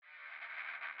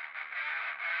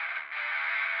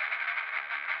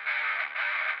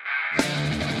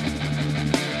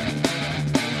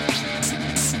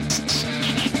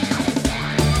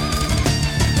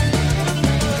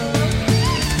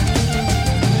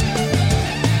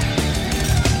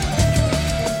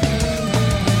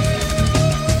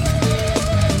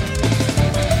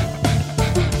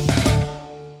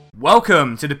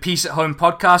Welcome to the Peace at Home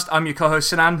podcast. I'm your co-host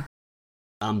Sinan.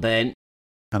 I'm Ben.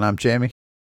 And I'm Jamie.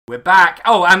 We're back.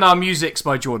 Oh, and our music's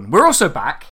by Jordan. We're also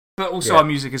back, but also our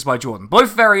music is by Jordan.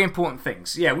 Both very important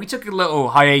things. Yeah, we took a little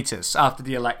hiatus after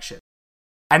the election.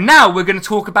 And now we're going to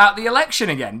talk about the election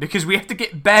again, because we have to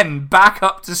get Ben back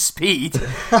up to speed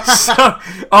so,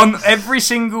 on every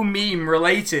single meme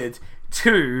related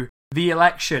to the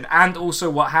election and also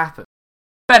what happened.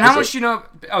 Ben, how much do you know...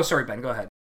 Oh, sorry, Ben, go ahead.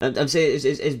 I'm saying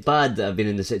it's bad that I've been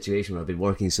in the situation where I've been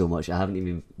working so much I haven't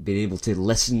even been able to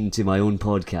listen to my own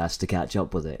podcast to catch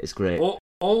up with it. It's great. Or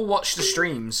watch the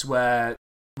streams where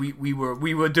we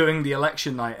were doing the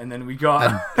election night and then we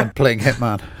got... And playing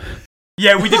Hitman.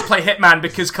 Yeah, we did play Hitman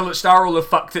because Kılıçdaroğlu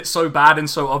fucked it so bad and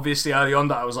so obviously early on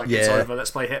that I was like, it's over, let's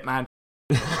play Hitman.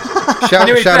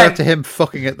 Shout out to him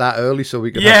fucking it that early so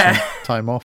we could have some time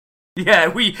off. Yeah,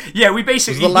 we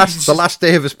basically... The last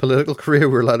day of his political career,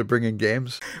 we were allowed to bring in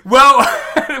games. Well,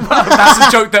 that's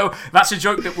a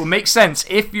joke that will make sense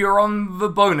if you're on the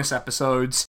bonus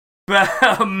episodes. But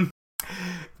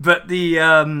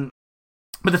the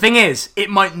thing is, it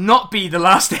might not be the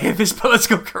last day of his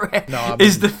political career. No,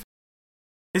 is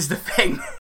the thing.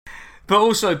 But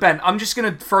also, Ben, I'm just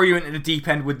going to throw you into the deep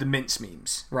end with the mince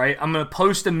memes, right? I'm going to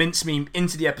post a mince meme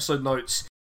into the episode notes.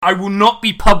 I will not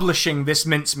be publishing this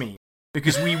mince meme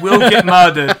because we will get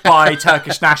murdered by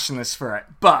Turkish nationalists for it.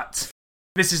 But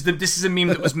this is a meme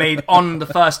that was made on the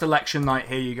first election night.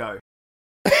 Here you go.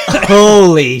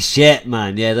 Holy shit,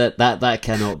 man! Yeah, that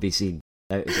cannot be seen.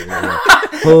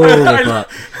 Holy fuck!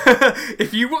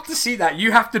 If you want to see that,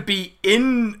 you have to be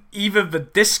in either the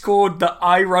Discord that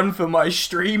I run for my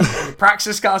stream or the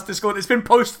PraxisCast Discord. It's been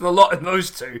posted a lot in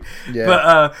those two. Yeah.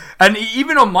 But and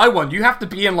even on my one, you have to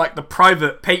be in like the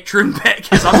private Patreon bit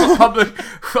because I'm not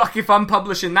fuck if I'm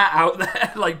publishing that out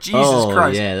there. Like Jesus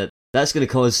Christ! Yeah, that's going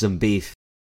to cause some beef.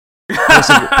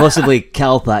 Possibly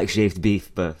Calpac shaved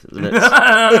beef, but let's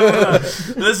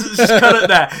just cut it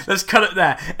there. Let's cut it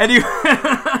there. Anyway,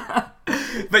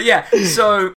 but yeah,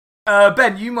 so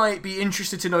Ben, you might be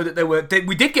interested to know that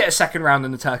we did get a second round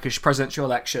in the Turkish presidential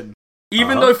election,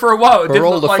 even though for a while it didn't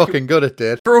look like fucking good it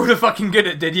did. For all the fucking good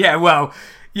it did, yeah. Well,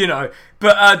 you know,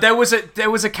 but there was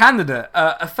a candidate,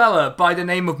 a fella by the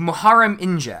name of Muharrem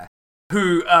İnce,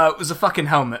 who was a fucking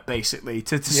helmet, basically,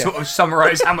 to sort of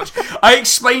summarise how much... I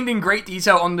explained in great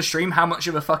detail on the stream how much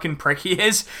of a fucking prick he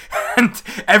is, and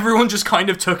everyone just kind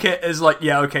of took it as like,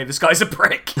 yeah, okay, this guy's a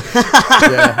prick.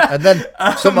 Yeah, and then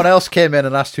someone else came in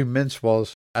and asked who Mince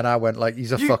was, and I went like,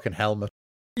 he's a fucking helmet.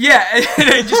 Yeah,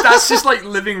 that's just like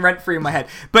living rent-free in my head.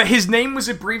 But his name was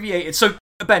abbreviated, so...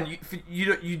 Ben,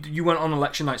 you went on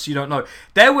election night, so you don't know.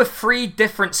 There were 3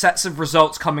 different sets of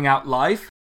results coming out live.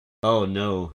 Oh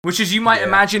no. Which, as you might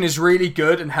imagine, is really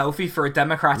good and healthy for a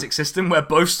democratic system where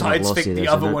both sides think the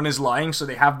other one is lying, so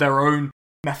they have their own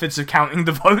methods of counting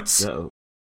the votes. Uh-oh.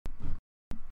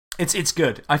 It's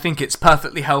good. I think it's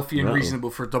perfectly healthy and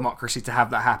reasonable for a democracy to have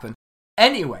that happen.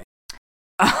 Anyway,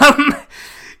 Muharrem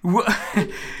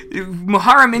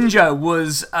İnce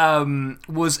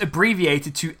was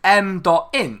abbreviated to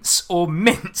M.Ince, or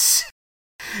Mince.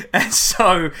 And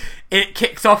so it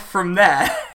kicked off from there,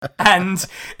 and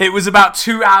it was about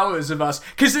 2 hours of us,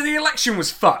 because the election was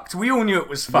fucked. We all knew it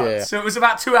was fucked. Yeah. So it was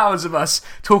about 2 hours of us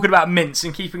talking about Mince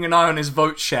and keeping an eye on his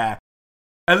vote share.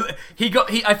 I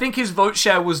think his vote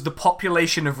share was the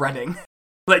population of Reading.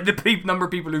 Like the number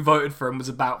of people who voted for him was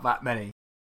about that many.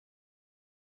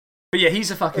 But yeah,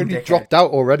 he's a fucking dickhead. He dropped out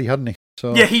already, hadn't he?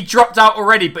 So... Yeah, he dropped out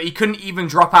already, but he couldn't even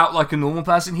drop out like a normal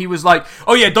person. He was like,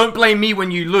 oh yeah, don't blame me when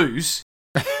you lose.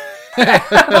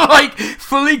 Like,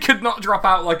 fully could not drop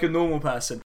out like a normal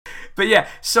person. But yeah,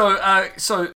 so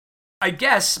I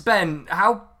guess, Ben,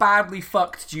 how badly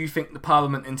fucked do you think the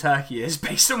parliament in Turkey is,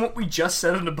 based on what we just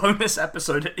said on the bonus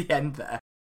episode at the end there?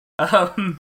 How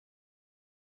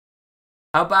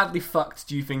badly fucked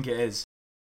do you think it is?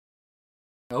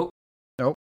 Nope.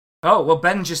 Oh, well,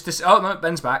 Ben just... Oh, no,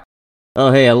 Ben's back. Oh,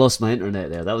 hey, I lost my internet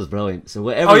there. That was brilliant. So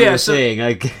whatever you were saying,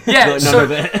 I got none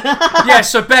of it. Yeah,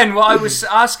 so Ben, what I was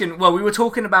asking... Well, we were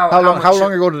talking about... How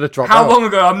long ago did it drop out? How long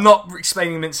ago? I'm not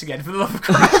explaining Mince again, for the love of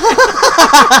Christ.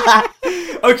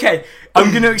 Okay,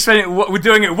 I'm going to explain it. We're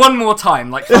doing it one more time,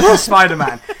 like fucking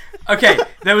Spider-Man. Okay,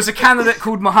 there was a candidate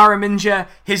called Muharrem İnce.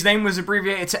 His name was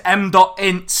abbreviated to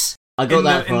M.Ince. I got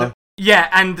that far. Yeah,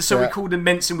 and so we called him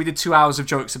Mince, and we did 2 hours of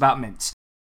jokes about Mince.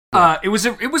 Yeah. It was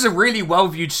a really well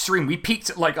viewed stream. We peaked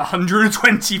at like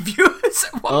 120 viewers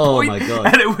at one point. My god!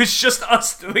 And it was just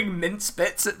us doing Mince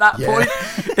bits at that point.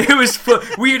 It was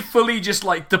we had fully just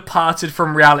like departed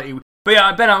from reality. But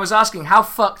yeah, Ben, I was asking, how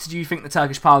fucked do you think the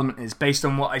Turkish Parliament is, based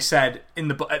on what I said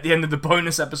at the end of the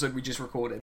bonus episode we just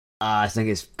recorded? I think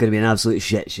it's going to be an absolute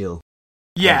shit show.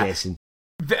 Yeah. I'm guessing.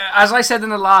 As I said in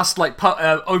the last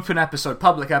open episode,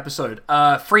 public episode,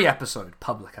 free episode,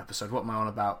 public episode. What am I on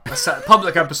about?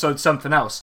 Public episode, something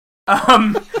else.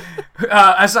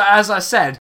 As I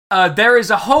said, there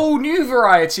is a whole new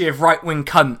variety of right-wing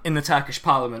cunt in the Turkish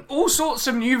parliament. All sorts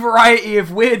of new variety of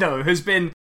weirdo has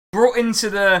been brought into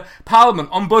the parliament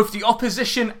on both the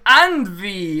opposition and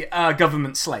the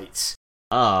government slates.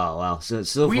 Oh, well,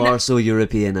 so far so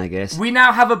European, I guess. We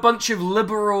now have a bunch of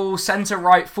liberal,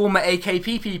 centre-right, former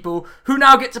AKP people who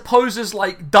now get to pose as,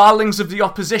 like, darlings of the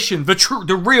opposition,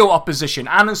 the real opposition,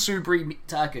 Anna Subri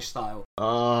Turkish style.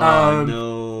 Oh,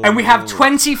 no. And we have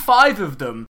 25 of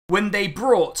them when they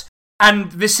brought,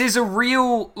 and this is a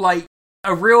real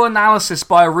analysis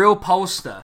by a real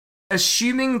pollster,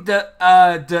 assuming that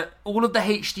that all of the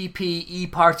HDP,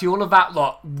 E-Party, all of that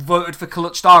lot voted for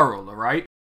Kılıçdaroğlu, right?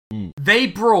 They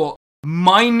brought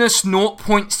minus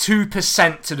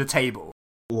 0.2% to the table.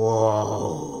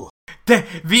 Whoa.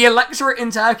 The electorate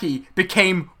in Turkey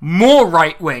became more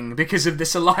right-wing because of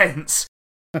this alliance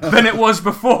than it was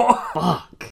before.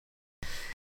 Fuck.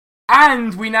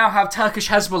 And we now have Turkish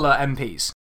Hezbollah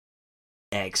MPs.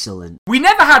 Excellent. We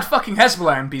never had fucking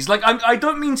Hezbollah MPs. Like, I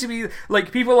don't mean to be,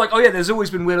 like, people are like, oh yeah, there's always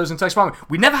been weirdos in Turkish parliament.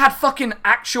 We never had fucking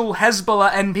actual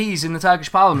Hezbollah MPs in the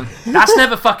Turkish parliament. That's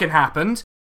never fucking happened.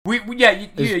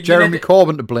 Is Jeremy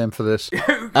Corbyn to blame for this?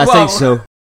 I think so.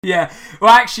 Yeah.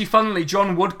 Well, actually, funnily,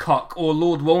 John Woodcock, or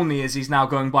Lord Wolney as he's now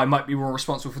going by, might be more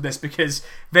responsible for this because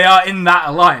they are in that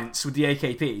alliance with the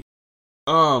AKP.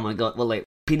 Oh my god. Well, like,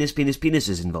 penis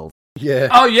is involved. Yeah.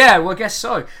 Oh yeah, well I guess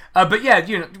so. But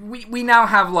yeah, we now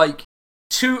have like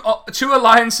two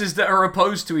alliances that are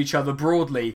opposed to each other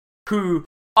broadly, who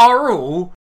are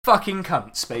all fucking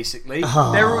cunts, basically.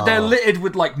 Oh. They're littered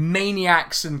with like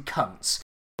maniacs and cunts.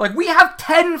 Like, we have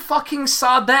 10 fucking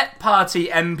Saadet Party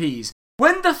MPs.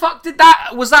 When the fuck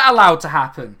was that allowed to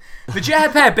happen? The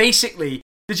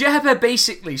CHP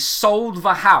basically sold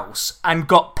the house and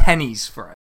got pennies for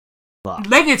it. Fuck.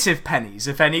 Negative pennies,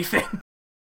 if anything.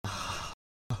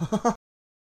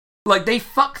 Like, they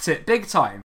fucked it big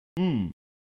time.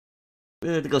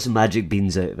 They got some magic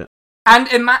beans out of it.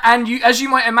 And as you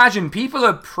might imagine, people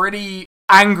are pretty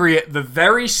angry at the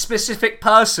very specific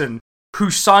person who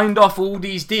signed off all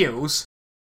these deals,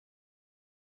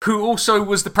 who also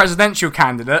was the presidential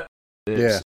candidate.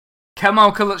 Yeah.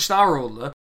 Kemal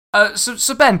Kılıçdaroğlu.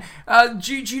 So Ben,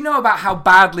 do you know about how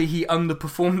badly he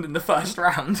underperformed in the first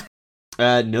round?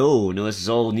 No, this is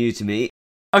all new to me.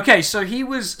 Okay, so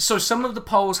some of the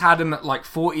polls had him at like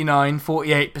 49,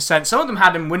 48%. Some of them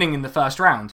had him winning in the first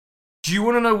round. Do you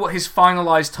want to know what his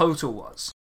finalised total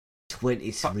was?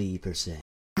 23%.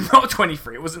 Not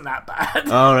 23, it wasn't that bad.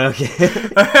 Oh, okay.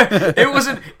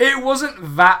 It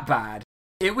wasn't that bad.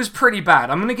 It was pretty bad.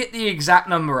 I'm going to get the exact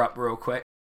number up real quick,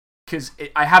 because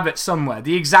I have it somewhere.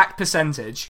 The exact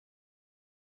percentage.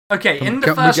 Okay, in the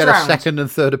first round... Can we get a second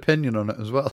and third opinion on it as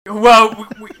well? Well,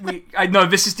 I know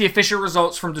this is the official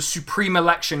results from the Supreme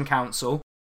Election Council.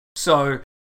 So...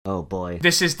 Oh boy.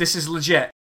 This is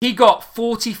legit. He got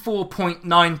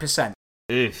 44.9%.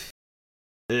 Oof.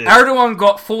 Erdogan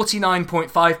got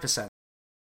 49.5%.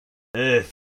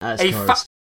 That's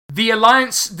the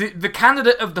alliance, the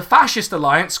candidate of the fascist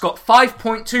alliance got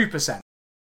 5.2%.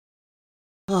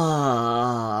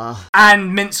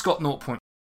 And Minsk got 0.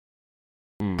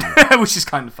 Which is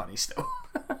kind of funny still.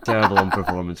 Terrible on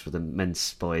performance for the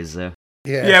Minsk boys there.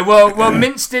 Yeah, well,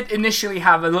 Mintz did initially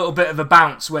have a little bit of a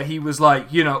bounce where he was like,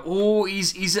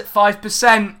 he's at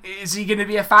 5%, is he going to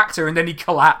be a factor? And then he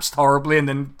collapsed horribly and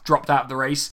then dropped out of the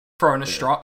race, throwing a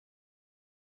strop.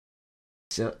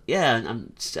 So, yeah,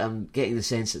 I'm getting the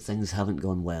sense that things haven't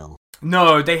gone well.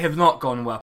 No, they have not gone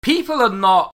well. People are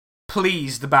not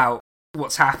pleased about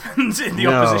what's happened in the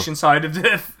opposition side of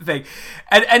the thing.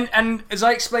 And as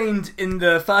I explained in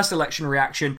the first election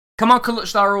reaction, Kemal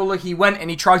Kılıçdaroğlu, he went and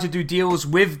he tried to do deals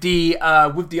with the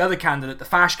other candidate, the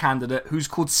Fash candidate, who's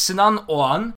called Sinan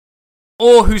Oğan,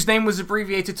 or whose name was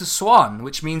abbreviated to Soğan,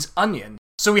 which means onion.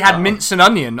 So we had mince and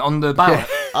onion on the ballot.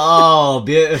 Oh,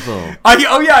 beautiful.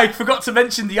 I forgot to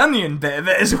mention the onion bit of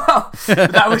it as well.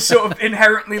 That was sort of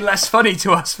inherently less funny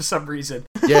to us for some reason.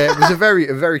 Yeah, it was a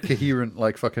very coherent,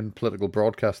 like, fucking political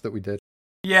broadcast that we did.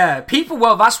 Yeah,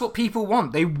 that's what people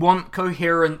want. They want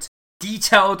coherent,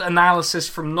 detailed analysis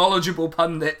from knowledgeable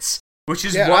pundits, which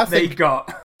is what they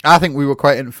got. I think we were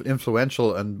quite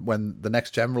influential, and when the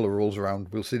next general rolls around,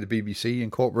 we'll see the BBC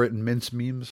incorporating mince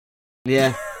memes.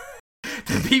 Yeah.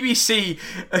 BBC,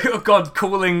 oh God,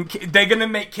 they're gonna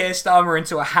make Keir Starmer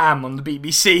into a ham on the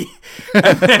BBC,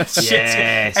 and then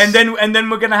Yes. and then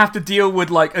we're gonna have to deal with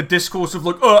like a discourse of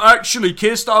like, oh, actually,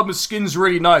 Keir Starmer's skin's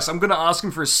really nice. I'm gonna ask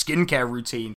him for a skincare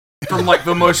routine from like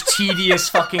the most tedious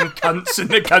fucking cunts in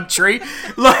the country,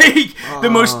 like the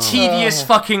most tedious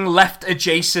fucking left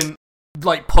adjacent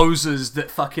like posers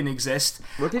that fucking exist.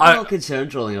 Were people not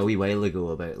concerned trolling a wee while ago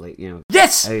about, like, you know...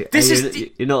 Yes!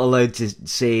 You're not allowed to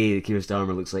say that Keir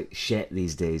Starmer looks like shit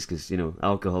these days, because, you know,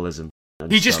 alcoholism.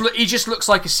 He just looks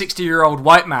like a 60-year-old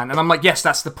white man, and I'm like, yes,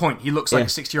 that's the point. He looks like a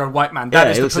 60-year-old white man. That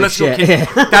is the political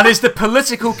that is the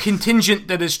political contingent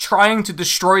that is trying to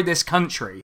destroy this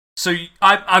country. So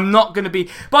I'm not going to be...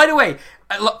 By the way,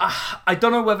 I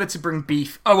don't know whether to bring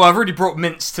beef... Oh, well, I've already brought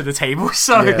mince to the table,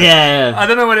 so... Yeah. I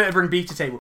don't know whether to bring beef to the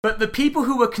table. But the people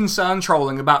who were concerned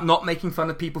trolling about not making fun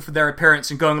of people for their appearance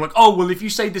and going like, oh, well, if you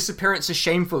say this appearance is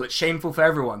shameful, it's shameful for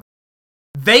everyone.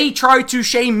 They tried to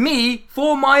shame me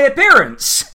for my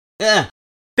appearance. Yeah.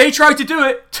 They tried to do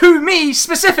it to me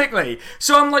specifically.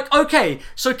 So I'm like, okay,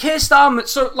 so Keir Starmer...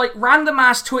 So, like,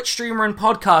 random-ass Twitch streamer and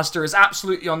podcaster is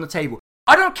absolutely on the table.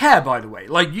 I don't care, by the way.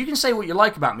 Like, you can say what you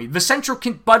like about me. The central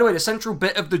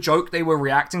bit of the joke they were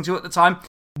reacting to at the time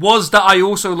was that I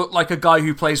also look like a guy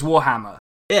who plays Warhammer.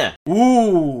 Yeah.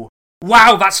 Ooh.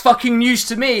 Wow, that's fucking news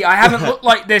to me. I haven't looked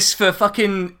like this for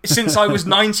fucking... since I was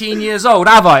 19 years old,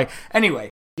 have I?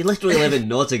 Anyway. You literally live in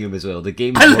Nottingham as well, the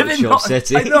Games Workshop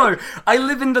City. I know. I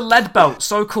live in the lead belt,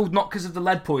 so called not because of the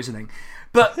lead poisoning.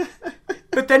 But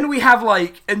then we have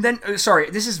like, and then sorry,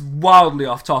 this is wildly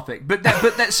off topic.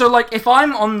 So like, if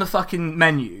I'm on the fucking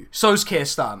menu, so's Keir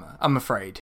Starmer. I'm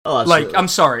afraid. Oh, absolutely. Like,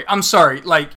 I'm sorry.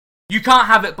 Like, you can't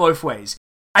have it both ways.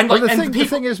 And like, the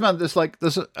thing is, man, there's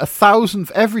a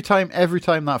thousand every time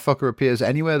that fucker appears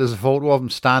anywhere. There's a photo of him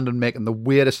standing making the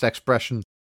weirdest expression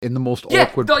in the most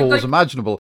awkward pose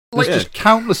imaginable. There's just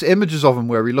countless images of him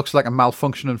where he looks like a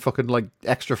malfunctioning fucking like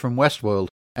extra from Westworld,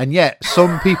 and yet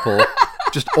some people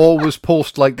just always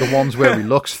post like the ones where he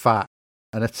looks fat,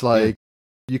 and it's like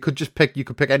you could pick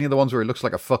any of the ones where he looks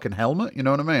like a fucking helmet. You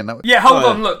know what I mean? Hold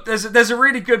on, look. There's a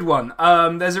really good one.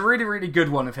 There's a really good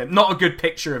one of him. Not a good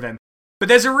picture of him, but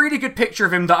there's a really good picture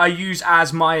of him that I use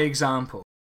as my example.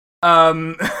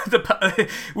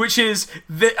 Which is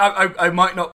I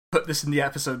might not put this in the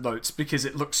episode notes because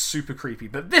it looks super creepy,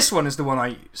 but this one is the one I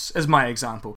use as my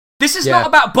example. This is not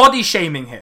about body shaming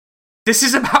him. This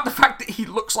is about the fact that he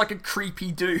looks like a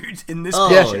creepy dude in this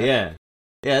picture. Yeah.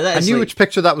 I knew which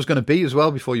picture that was going to be as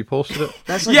well before you posted it.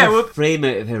 That's like a frame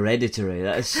out of Hereditary.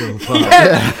 That is so fun.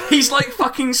 He's like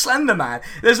fucking Slender Man.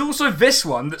 There's also this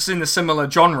one that's in a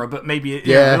similar genre, but maybe...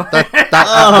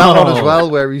 that one as well,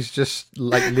 where he's just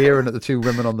like leering at the two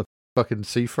women on the fucking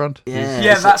seafront.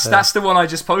 That's the one I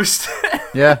just posted.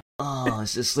 Yeah. Oh,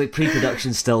 it's just like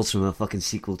pre-production stills from a fucking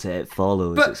sequel to It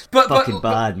Follows. It's fucking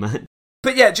bad, man.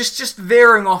 But yeah, just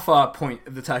veering off our point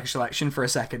of the Turkish election for a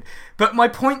second. But my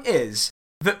point is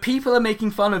that people are making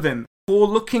fun of him for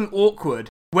looking awkward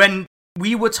when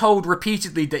we were told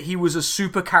repeatedly that he was a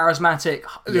super charismatic,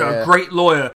 great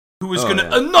lawyer who was going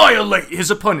to annihilate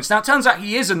his opponents. Now, it turns out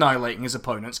he is annihilating his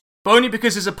opponents, but only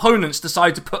because his opponents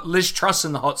decided to put Liz Truss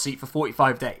in the hot seat for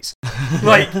 45 days.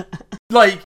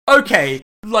 Okay,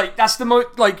 that's the most,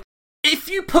 if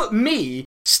you put me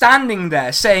standing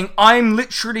there saying, I'm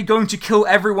literally going to kill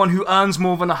everyone who earns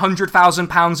more than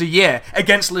 £100,000 a year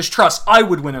against Liz Truss, I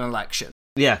would win an election.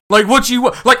 Yeah. What do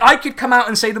you... I could come out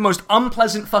and say the most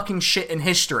unpleasant fucking shit in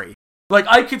history.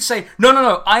 I could say,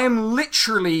 no, I am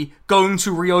literally going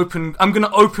to I'm going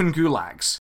to open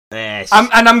gulags. Yes.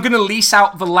 And I'm going to lease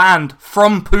out the land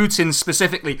from Putin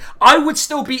specifically. I would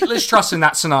still beat Liz Truss in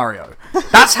that scenario.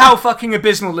 That's how fucking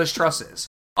abysmal Liz Truss is.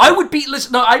 I would beat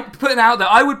Liz... No, I put it out there.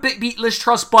 I would beat Liz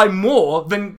Truss by more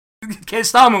than Keir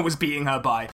Starmer was beating her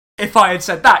by if I had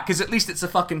said that, because at least it's a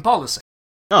fucking policy.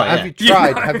 Oh, Have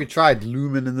you tried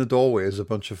looming in the doorway as a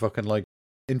bunch of fucking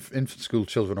infant school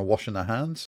children are washing their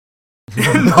hands?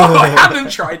 No, I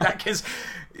haven't tried that because...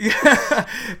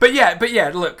 but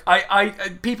yeah, look,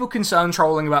 I people concerned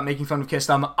trolling about making fun of Keir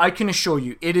Starmer, I can assure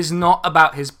you, it is not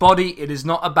about his body, it is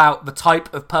not about the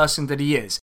type of person that he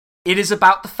is. It is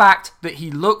about the fact that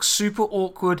he looks super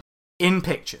awkward in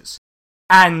pictures.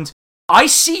 And I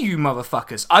see you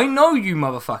motherfuckers. I know you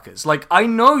motherfuckers. I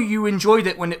know you enjoyed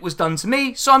it when it was done to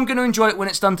me, so I'm going to enjoy it when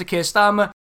it's done to Keir Starmer.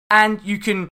 And you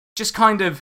can just kind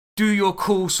of do your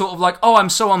cool sort of oh, I'm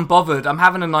so unbothered, I'm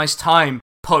having a nice time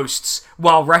posts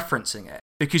while referencing it.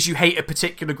 Because you hate a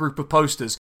particular group of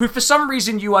posters who for some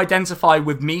reason you identify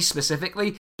with me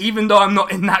specifically, even though I'm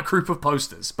not in that group of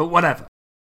posters. But whatever.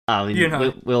 I mean, you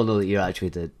know, we all know that you're actually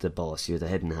the boss. You're the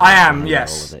hidden hand. I am, behind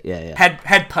yes. all of it. Yeah.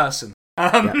 Head person.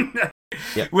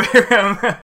 Yep.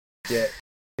 We're, Yeah.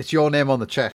 It's your name on the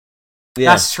check.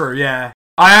 Yeah. That's true, yeah.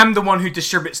 I am the one who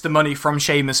distributes the money from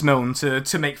Seamus Milne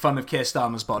to make fun of Keir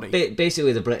Starmer's body.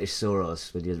 Basically the British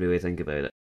Soros, when you really think about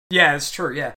it. Yeah, it's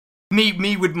true, yeah.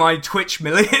 Me with my Twitch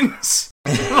millions.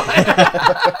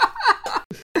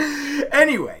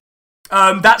 Anyway,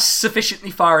 that's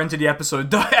sufficiently far into the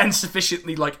episode and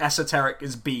sufficiently, like, esoteric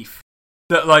as beef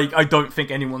that, like, I don't think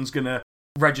anyone's gonna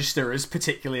register as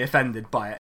particularly offended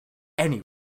by it.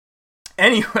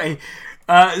 Anyway,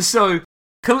 so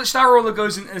Kılıçdaroğlu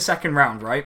goes into the second round,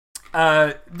 right?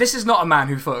 This is not a man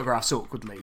who photographs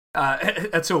awkwardly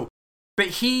at all, but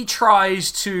he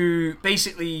tries to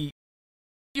basically,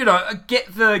 you know,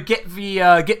 get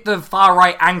the far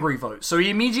right angry vote. So he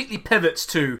immediately pivots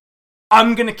to,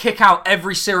 I'm gonna kick out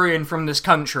every Syrian from this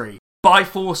country by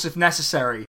force if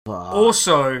necessary.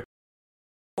 Also,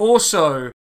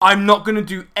 I'm not gonna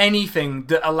do anything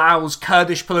that allows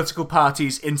Kurdish political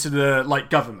parties into the, like,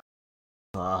 government.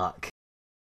 Fuck.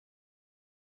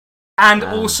 And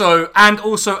also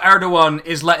Erdogan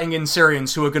is letting in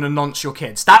Syrians who are gonna nonce your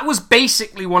kids. That was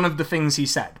basically one of the things he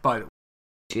said, by the way.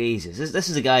 Jesus, this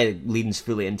is a guy that leans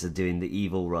fully into doing the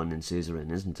evil run in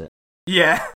Suzerain, isn't it?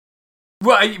 Yeah.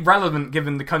 Well, relevant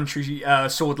given the country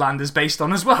Swordland is based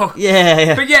on as well.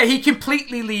 Yeah. But yeah, he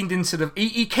completely leaned into the...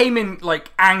 He came in,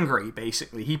 like, angry,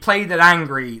 basically. He played an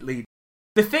angry lead.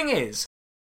 The thing is,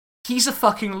 he's a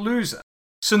fucking loser.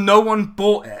 So no one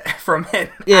bought it from him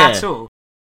at all.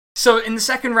 So in the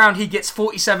second round, he gets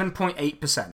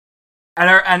 47.8%.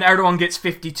 And Erdogan gets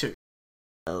 52%.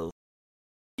 Oh.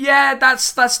 Yeah,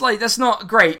 that's not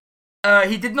great.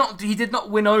 He did not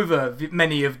win over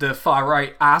many of the far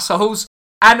right assholes,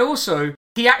 and also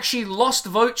he actually lost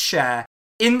vote share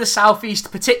in the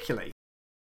southeast, particularly.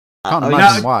 Can't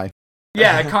imagine why.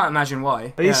 Yeah, I can't imagine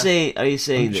why. Are you saying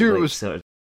that, sure, like, it was sort of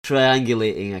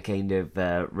triangulating a kind of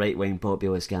right-wing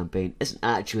populist campaign isn't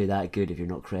actually that good if you're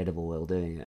not credible while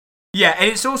doing it? Yeah, and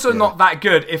it's also not that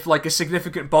good if, like, a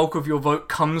significant bulk of your vote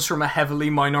comes from a heavily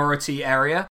minority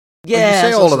area. Yeah,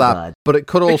 you say all of that, bad. But it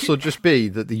could also just be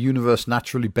that the universe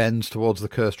naturally bends towards the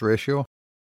cursed ratio.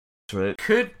 True.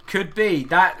 Could be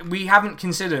that we haven't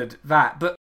considered that,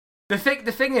 but the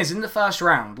thing is, in the first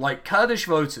round, like, Kurdish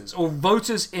voters or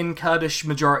voters in Kurdish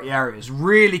majority areas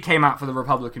really came out for the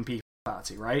Republican People's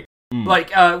Party, right?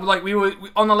 Like we were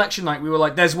on election night, we were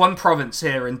like, there's one province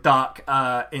here in dark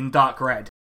red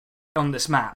on this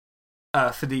map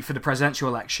for the presidential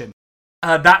election.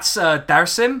 That's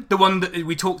Dersim, the one that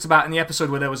we talked about in the episode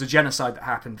where there was a genocide that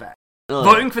happened there. Oh.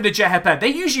 Voting for the CHP. They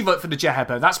usually vote for the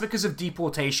CHP. That's because of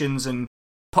deportations and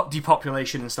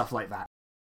depopulation and stuff like that.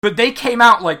 But they came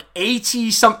out like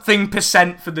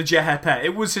 80-something% for the CHP.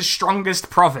 It was his strongest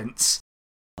province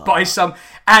by some.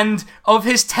 And of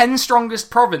his 10 strongest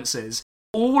provinces,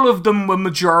 all of them were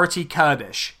majority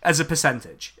Kurdish as a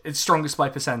percentage. It's strongest by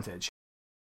percentage.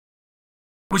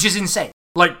 Which is insane.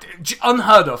 Like,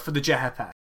 unheard of for the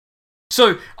CHP.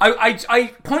 So,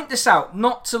 I point this out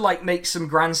not to, like, make some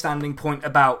grandstanding point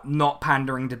about not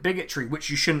pandering to bigotry, which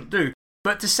you shouldn't do,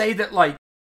 but to say that, like,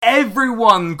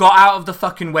 everyone got out of the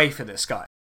fucking way for this guy.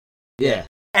 Yeah.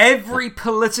 Every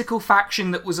political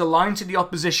faction that was aligned to the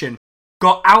opposition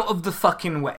got out of the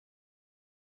fucking way.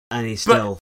 And he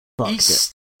still fucked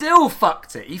it. Still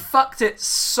fucked it. He fucked it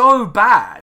so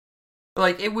bad.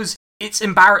 Like, it's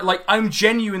embarrassing. Like, I'm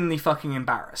genuinely fucking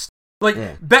embarrassed. Like,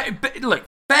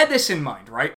 bear this in mind,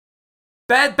 right?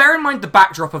 Bear in mind the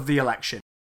backdrop of the election.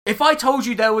 If I told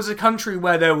you there was a country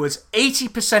where there was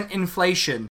 80%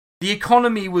 inflation, the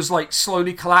economy was, like,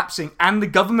 slowly collapsing, and the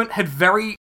government had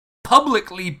very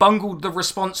publicly bungled the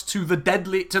response to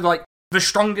the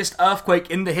strongest earthquake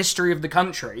in the history of the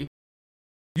country,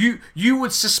 you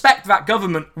would suspect that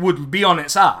government would be on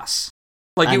its ass.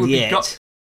 Like, and it would yet. be...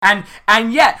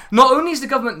 And yet, not only is the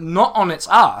government not on its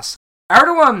ass,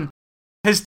 Erdogan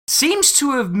seems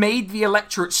to have made the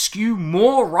electorate skew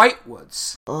more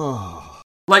rightwards. Oh.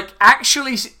 Like,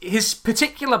 actually, his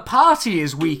particular party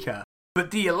is weaker,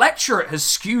 but the electorate has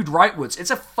skewed rightwards. It's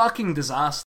a fucking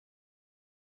disaster.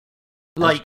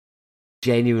 Like... That's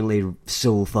genuinely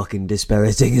so fucking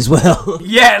dispiriting as well.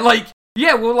 well,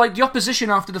 like, the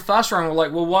opposition after the first round were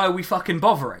like, well, why are we fucking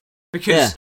bothering?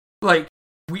 Because,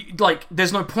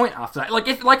 there's no point after that.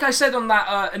 Like I said on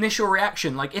that initial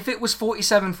reaction, like, if it was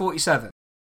 47-47,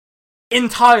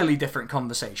 entirely different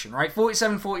conversation, right?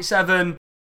 47-47,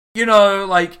 you know,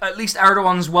 like, at least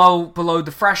Erdogan's well below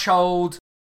the threshold.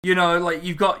 You know, like,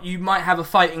 you might have a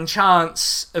fighting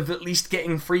chance of at least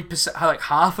getting 3%, like,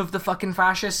 half of the fucking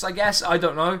fascists, I guess. I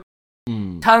don't know.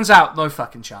 Turns out, no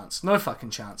fucking chance. No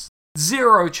fucking chance.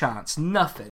 Zero chance.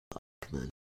 Nothing. Man.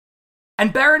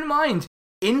 And bear in mind,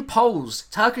 in polls,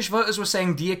 Turkish voters were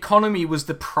saying the economy was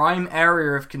the prime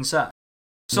area of concern.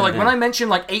 So, when I mention,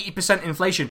 80%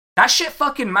 inflation, that shit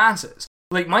fucking matters.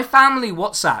 Like, my family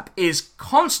WhatsApp is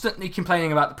constantly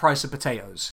complaining about the price of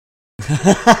potatoes.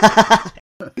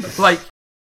 like,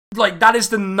 that is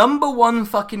the number one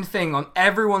fucking thing on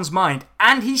everyone's mind.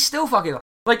 And he's still fucking...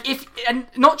 Like, and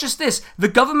not just this, the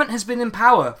government has been in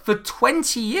power for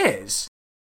 20 years.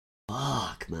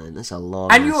 Fuck, man, that's a long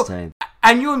time.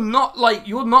 And you're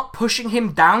not pushing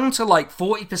him down to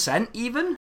 40%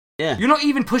 even? Yeah. You're not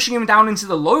even pushing him down into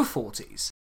the low 40s.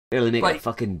 Barely make a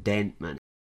fucking dent, man.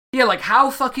 Yeah,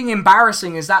 how fucking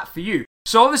embarrassing is that for you?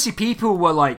 So obviously people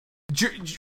were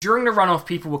during the runoff,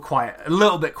 people were a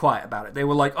little bit quiet about it. They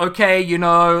were like, okay,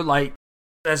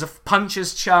 there's a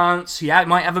puncher's chance. He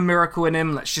might have a miracle in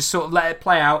him. Let's just sort of let it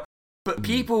play out. But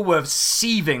people were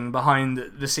seething behind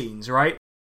the scenes, right?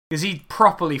 Because he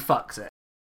properly fucked it.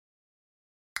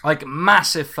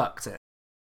 Massive fucked it.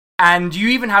 And you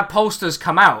even had pollsters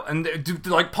come out. And,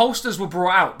 pollsters were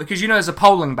brought out. Because, there's a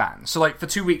polling ban. So, for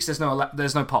 2 weeks, there's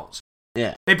no polls.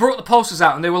 Yeah. They brought the pollsters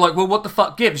out and they were like, well, what the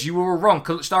fuck gives? You were all wrong.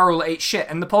 Kılıçdaroğlu ate shit.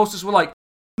 And the pollsters were like,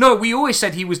 no, we always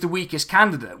said he was the weakest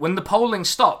candidate. When the polling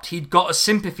stopped, he'd got a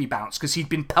sympathy bounce because he'd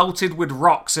been pelted with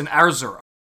rocks in Erzurum.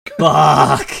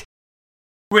 Fuck!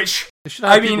 Which, they should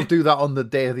have people do that on the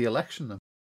day of the election, then.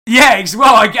 Yeah,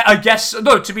 well, I guess...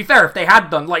 No, to be fair, if they had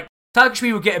done, Turkish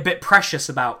people get a bit precious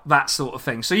about that sort of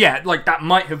thing. So yeah, that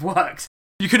might have worked.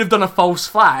 You could have done a false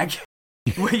flag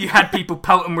where you had people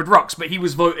pelt him with rocks, but he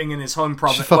was voting in his home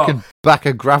province. Fucking back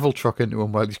a gravel truck into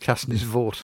him while he's casting his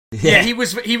vote. Yeah, he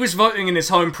was voting in his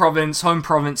home province. Home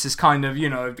province is kind of,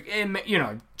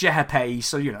 CHP,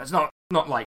 so, it's not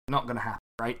going to happen,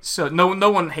 right? So no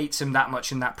one hates him that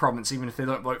much in that province, even if they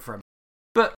don't vote for him.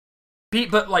 But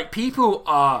people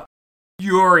are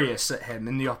furious at him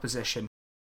in the opposition.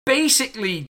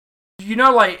 Basically,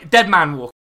 Dead Man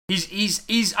Walker.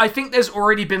 He's. I think there's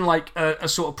already been a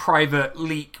sort of private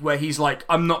leak where he's like,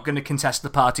 I'm not going to contest the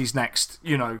party's next,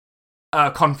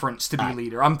 conference to be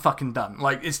leader. I'm fucking done.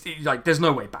 There's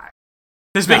no way back.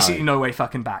 There's basically no way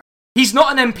fucking back. He's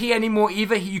not an MP anymore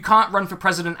either. You can't run for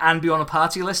president and be on a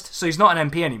party list, so he's not an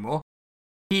MP anymore.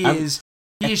 He is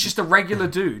just a regular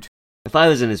dude. If I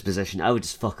was in his position, I would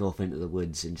just fuck off into the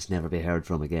woods and just never be heard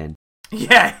from again.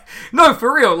 Yeah. No,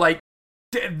 for real.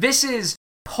 This is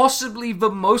possibly the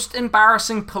most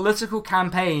embarrassing political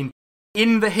campaign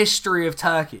in the history of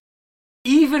Turkey.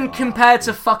 Even compared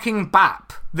to fucking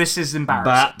BAP, this is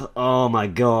embarrassing. BAP? Oh my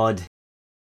god.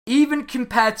 Even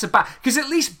compared to BAP. Because at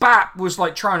least BAP was,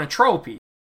 trying to troll people.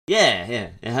 Yeah.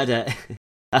 It had a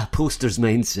poster's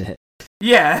mindset.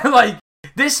 Yeah,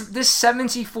 this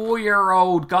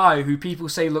 74-year-old guy who people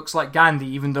say looks like Gandhi,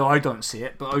 even though I don't see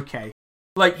it, but okay.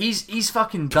 He's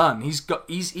fucking done. He's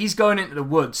going into the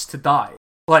woods to die.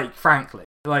 Frankly.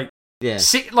 Yeah.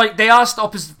 They asked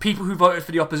people who voted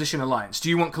for the opposition alliance, do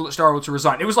you want Kılıçdaroğlu to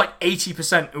resign? It was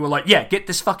 80% who were like, yeah, get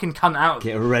this fucking cunt out of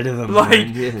Get rid of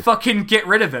him. Fucking get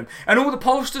rid of him. And all the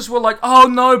pollsters were like, oh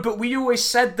no, but we always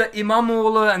said that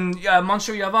İmamoğlu and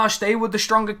Mansur Yavaş, they were the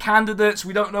stronger candidates.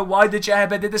 We don't know why the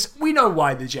CHP did this. We know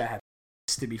why the CHP did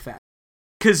this, to be fair.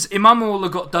 Because İmamoğlu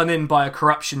got done in by a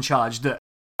corruption charge that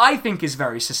I think is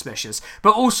very suspicious.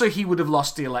 But also he would have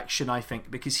lost the election, I think,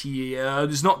 because he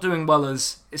is not doing well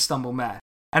as Istanbul mayor.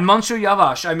 And Mansur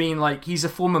Yavaş, he's a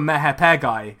former MHP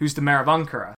guy who's the mayor of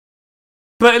Ankara.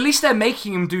 But at least they're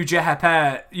making him do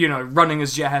CHP, running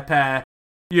as CHP,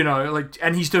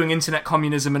 and he's doing internet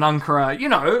communism in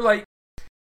Ankara,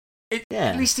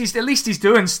 at least he's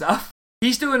doing stuff.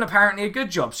 He's doing apparently a good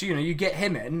job, so, you get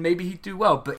him in, maybe he'd do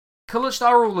well. But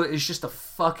Kılıçdaroğlu is just a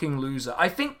fucking loser. I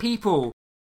think people...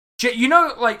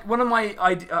 one of my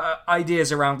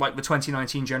ideas around, the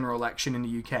 2019 general election in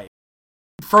the UK,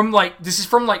 this is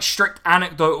from strict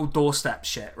anecdotal doorstep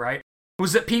shit, right?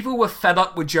 Was that people were fed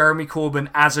up with Jeremy Corbyn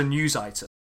as a news item.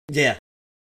 Yeah.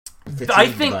 I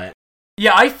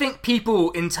think people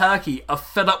in Turkey are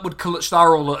fed up with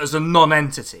Kılıçdaroğlu as a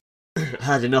non-entity.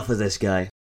 Had enough of this guy.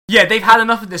 Yeah, they've had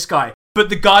enough of this guy. But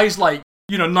the guy's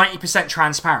 90%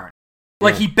 transparent.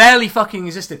 He barely fucking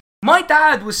existed. My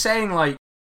dad was saying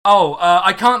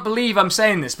I can't believe I'm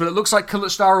saying this, but it looks like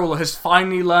Kılıçdaroğlu has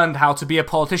finally learned how to be a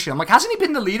politician. I'm like, hasn't he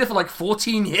been the leader for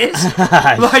 14 years?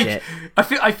 Shit.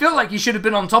 I feel like he should have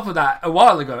been on top of that a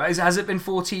while ago. Has it been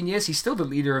 14 years? He's still the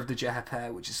leader of the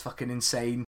CHP, which is fucking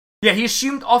insane. Yeah, he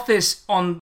assumed office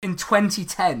in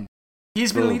 2010.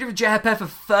 He's been leader of CHP for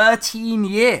 13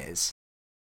 years.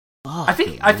 I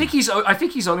think he's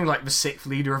only like the 6th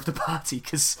leader of the party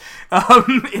because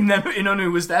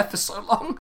Inonu was there for so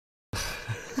long.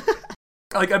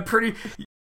 Like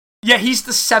he's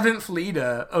the 7th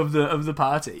leader of the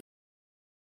party,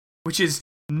 which is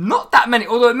not that many.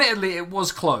 Although admittedly, it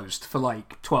was closed for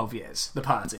like 12 years. The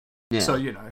party, so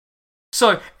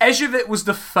So Ejevit was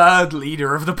the 3rd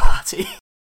leader of the party,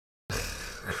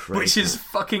 which is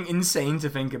fucking insane to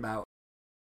think about.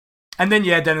 And then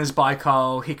Deniz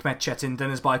Baykal, Hikmet Çetin,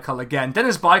 Deniz Baykal again.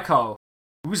 Deniz Baykal,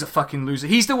 who was a fucking loser.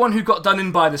 He's the one who got done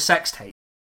in by the sex tape.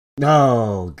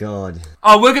 Oh, God.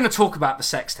 Oh, we're going to talk about the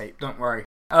sex tape, don't worry.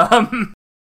 And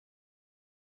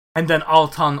then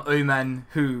Altan Ömen,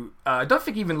 who I don't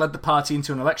think even led the party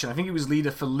into an election. I think he was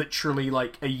leader for literally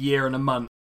like a year and a month.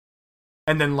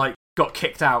 And then like got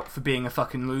kicked out for being a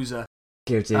fucking loser.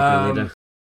 Caretaker leader.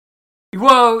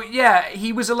 Well, yeah,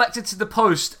 he was elected to the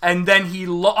post, and then he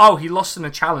lost in a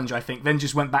challenge, I think, then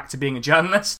just went back to being a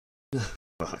journalist.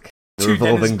 Fuck. The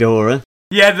revolving door, eh?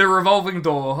 Yeah, the revolving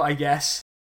door, I guess.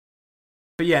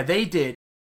 But yeah, they did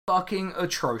fucking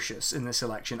atrocious in this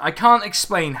election. I can't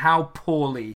explain how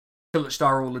poorly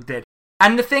Kılıçdaroğlu did.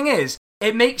 And the thing is,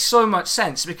 it makes so much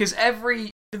sense, because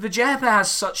the CHP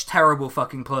has such terrible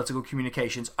fucking political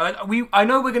communications. I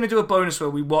know we're going to do a bonus where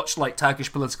we watch, like, Turkish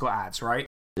political ads, right?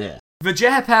 Yeah. The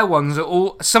CHP ones are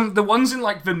all... The ones in,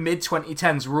 like, the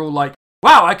mid-2010s were all like,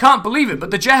 wow, I can't believe it, but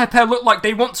the CHP look like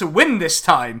they want to win this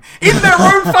time. In their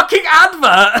own fucking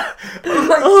advert!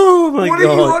 Like, oh my God. What are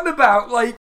you on about?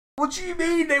 Like, what do you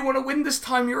mean they want to win this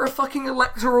time? You're a fucking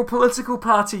electoral political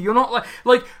party. You're not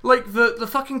like the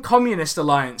fucking Communist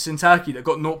Alliance in Turkey that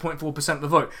got 0.4% of the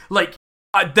vote. Like,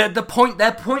 their point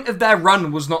of their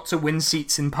run was not to win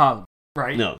seats in Parliament,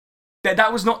 right? No.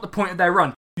 That was not the point of their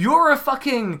run. You're a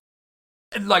fucking...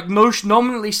 like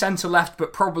nominally centre-left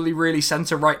but probably really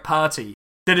centre-right party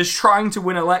that is trying to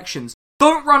win elections.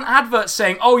 Don't run adverts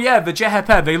saying, oh yeah, the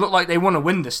CHP, they look like they want to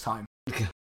win this time.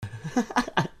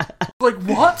 Like,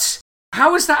 what?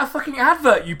 How is that a fucking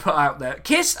advert you put out there?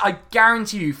 I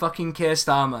guarantee you fucking Keir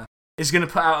Starmer is going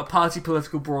to put out a party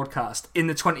political broadcast in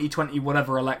the 2020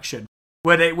 whatever election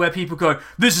where people go,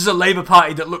 this is a Labour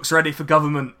Party that looks ready for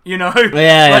government, you know?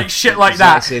 Yeah, shit like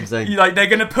that. Same thing. Like, they're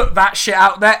going to put that shit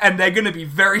out there, and they're going to be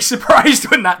very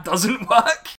surprised when that doesn't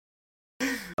work.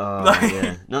 Oh,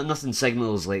 yeah. Nothing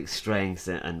signals, like, strength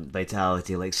and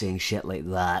vitality, like saying shit like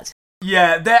that.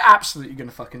 Yeah, they're absolutely going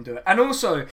to fucking do it. And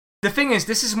also, the thing is,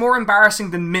 this is more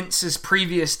embarrassing than Mintz's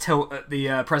previous tilt at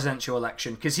the presidential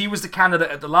election, because he was the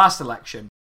candidate at the last election.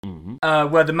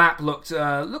 Mm-hmm. Where the map looked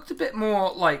a bit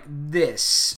more like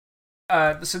this.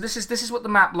 So this is what the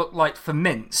map looked like for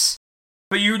Mintz.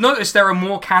 But you notice there are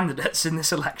more candidates in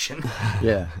this election.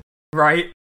 Yeah.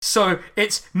 Right? So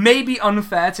it's maybe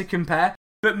unfair to compare.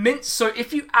 But Mintz, so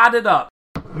if you added up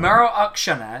Meral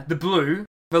Akşener, the blue,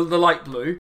 the light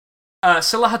blue,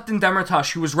 Selahattin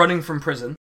Demirtas, who was running from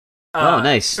prison.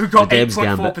 Nice. Who got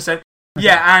 8.4%.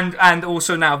 Yeah, and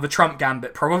also now the Trump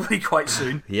gambit, probably quite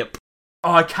soon. Yep.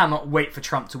 Oh, I cannot wait for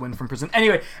Trump to win from prison.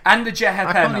 Anyway, and the CHP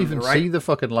I can't number, even right? see the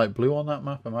fucking light blue on that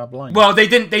map. Am I blind? Well, they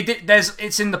did.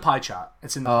 It's in the pie chart.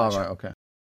 It's in the pie chart. Right, okay.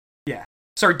 Yeah.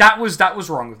 Sorry, that was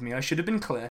wrong with me. I should have been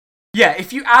clear. Yeah,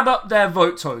 if you add up their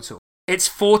vote total, it's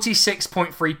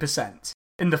 46.3%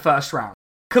 in the first round.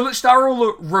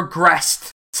 Kılıçdaroğlu regressed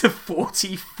to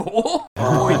 44.8.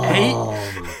 Oh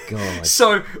my God.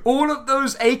 So all of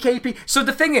those AKP. So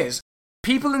the thing is,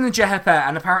 people in the CHP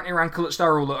and apparently around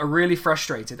Kılıçdaroğlu are really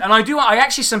frustrated. And I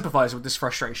actually sympathise with this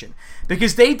frustration.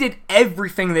 Because they did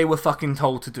everything they were fucking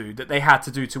told to do, that they had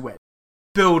to do to win.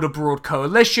 Build a broad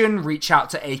coalition, reach out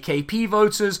to AKP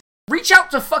voters, reach out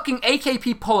to fucking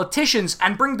AKP politicians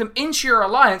and bring them into your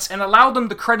alliance and allow them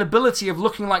the credibility of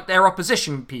looking like their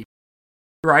opposition people.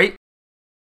 Right?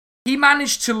 He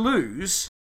managed to lose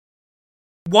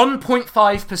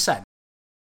 1.5%.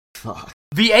 Fuck.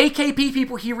 The AKP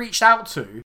people he reached out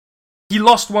to, he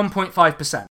lost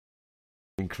 1.5%.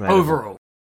 Incredible. Overall.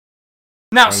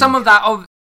 Now, some of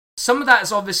that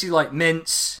is obviously like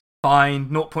Mintz, fine.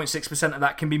 0.6% of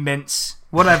that can be Mintz,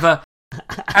 whatever.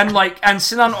 and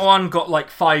Sinan Oğan got like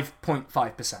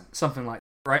 5.5%, something like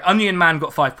that, right? Onion Man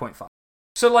got 5.5.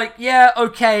 So like, yeah,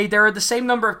 okay, there are the same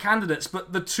number of candidates,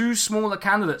 but the two smaller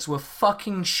candidates were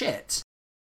fucking shit.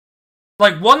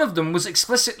 Like, one of them was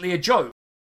explicitly a joke.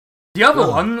 The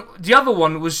other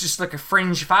one was just like a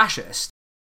fringe fascist.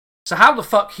 So how the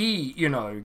fuck he,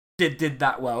 did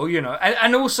that well,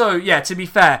 And also, yeah, to be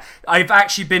fair, I've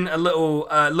actually been a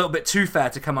little bit too fair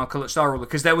to Kemal Kılıçdaroğlu,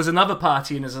 because there was another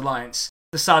party in his alliance,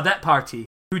 the Saadet Party,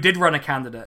 who did run a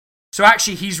candidate. So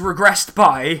actually, he's regressed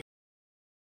by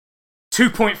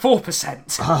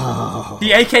 2.4%. Oh.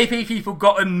 The AKP people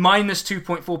got a minus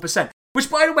 2.4%. Which,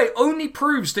 by the way, only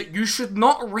proves that you should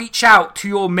not reach out to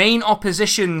your main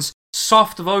opposition's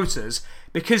soft voters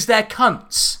because they're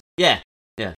cunts. Yeah.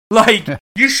 Like,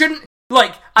 you shouldn't...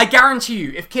 Like, I guarantee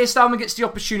you, if Keir Starmer gets the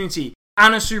opportunity,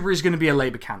 Anna Soubry is going to be a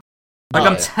Labour candidate. Like,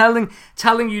 I'm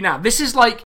telling you now. This is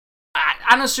like...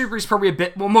 Anna Soubry is probably a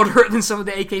bit more moderate than some of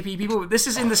the AKP people, but this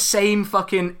is in the same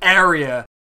fucking area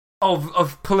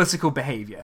of political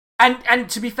behaviour. And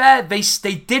to be fair, they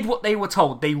did what they were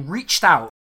told. They reached out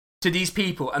to these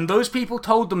people, and those people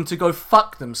told them to go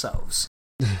fuck themselves.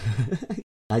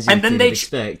 As you would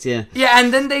expect, yeah. Yeah,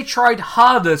 and then they tried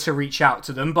harder to reach out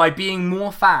to them by being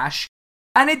more fash,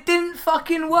 and it didn't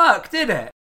fucking work, did it?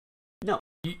 No.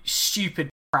 You stupid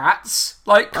prats.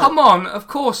 Like, come on, of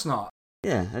course not.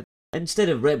 Yeah, instead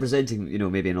of representing,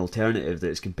 maybe an alternative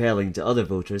that's compelling to other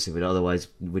voters who would otherwise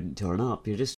wouldn't turn up,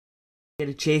 you're just kind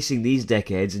of chasing these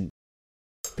dickheads and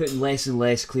putting less and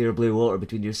less clear blue water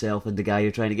between yourself and the guy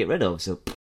you're trying to get rid of. So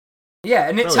yeah,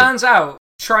 and it turns out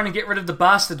trying to get rid of the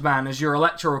bastard man as your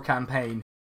electoral campaign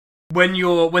when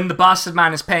the bastard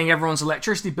man is paying everyone's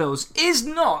electricity bills is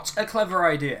not a clever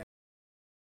idea.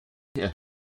 Yeah.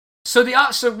 So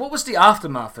what was the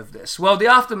aftermath of this? Well, the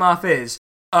aftermath is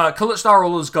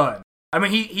Kılıçdaroğlu's going. I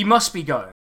mean, he must be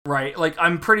going, right? Like,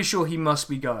 I'm pretty sure he must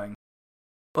be going.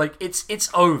 Like, it's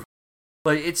over.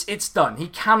 Like, it's done. He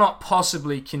cannot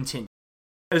possibly continue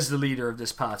as the leader of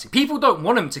this party. People don't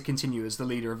want him to continue as the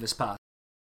leader of this party.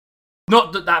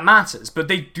 Not that that matters, but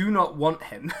they do not want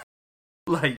him.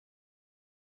 Like,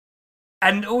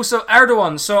 and also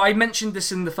Erdogan, so I mentioned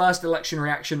this in the first election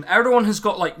reaction, Erdogan has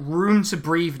got, like, room to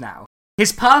breathe now.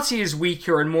 His party is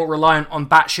weaker and more reliant on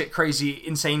batshit crazy,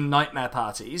 insane nightmare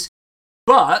parties,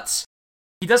 but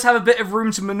he does have a bit of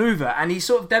room to maneuver, and he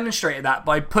sort of demonstrated that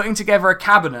by putting together a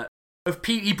cabinet of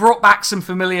people. He brought back some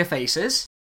familiar faces,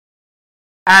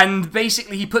 and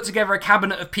basically he put together a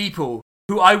cabinet of people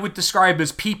who I would describe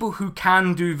as people who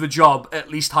can do the job, at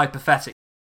least hypothetically.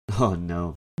 Oh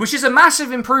no. Which is a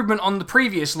massive improvement on the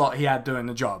previous lot he had doing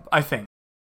the job, I think.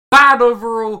 Bad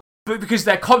overall, but because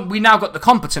we now got the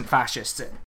competent fascists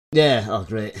in. Yeah, oh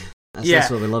great. That's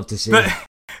what we love to see.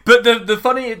 But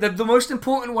the most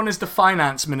important one is the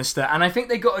finance minister, and I think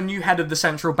they got a new head of the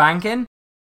central bank in,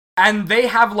 and they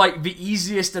have, like, the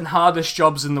easiest and hardest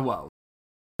jobs in the world.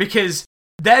 Because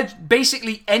they're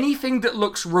basically anything that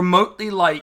looks remotely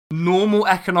like normal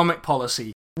economic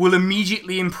policy will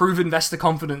immediately improve investor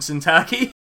confidence in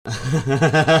Turkey.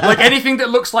 Like, anything that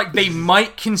looks like they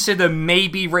might consider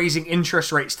maybe raising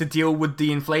interest rates to deal with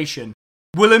the inflation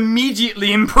will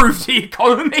immediately improve the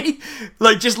economy.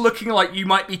 Like, just looking like you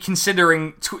might be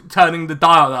considering turning the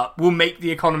dial up will make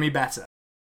the economy better.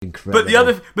 Incredible.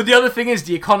 But the other thing is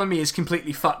the economy is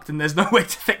completely fucked and there's no way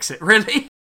to fix it, really.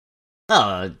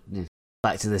 Oh,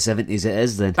 back to the 70s it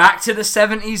is then. Back to the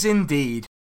 70s indeed.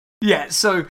 Yeah,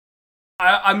 so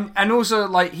and also,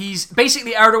 like, he's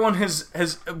basically, Erdogan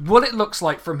has what it looks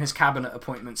like from his cabinet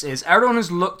appointments is Erdogan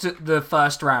has looked at the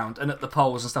first round and at the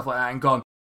polls and stuff like that and gone,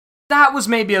 that was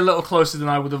maybe a little closer than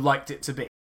I would have liked it to be.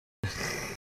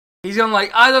 He's gone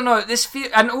like, I don't know,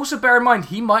 and also bear in mind,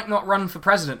 he might not run for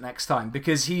president next time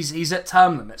because he's at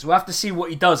term limits. We'll have to see what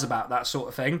he does about that sort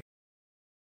of thing.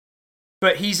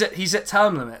 But he's at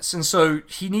term limits, and so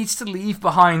he needs to leave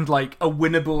behind, like, a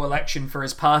winnable election for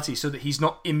his party so that he's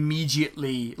not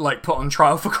immediately, like, put on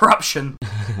trial for corruption.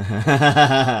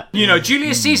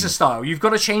 Julius Caesar style. You've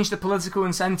got to change the political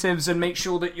incentives and make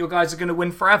sure that your guys are going to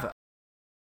win forever.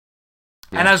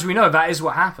 Yeah. And as we know, that is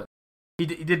what happened. They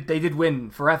did win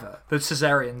forever, the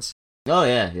Caesarians. Oh,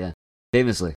 yeah.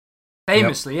 Famously,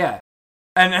 yeah.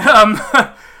 And,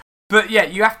 but yeah,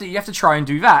 you have to try and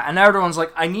do that. And Erdogan's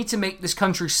like, I need to make this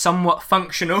country somewhat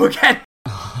functional again.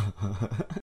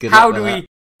 How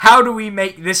do we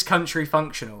make this country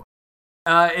functional?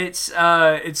 It's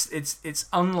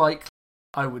unlikely,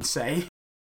 I would say,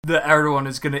 that Erdogan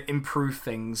is going to improve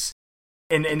things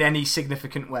in any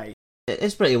significant way.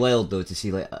 It's pretty wild though to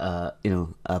see, like, a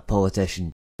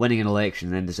politician winning an election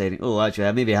and then deciding, oh,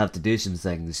 actually, maybe I have to do some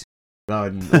things.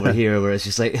 Rather than over here where it's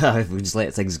just like, we just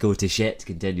let things go to shit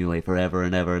continually forever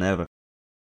and ever and ever.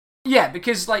 Yeah,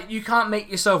 because, like, you can't make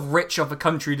yourself rich off a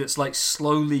country that's, like,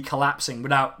 slowly collapsing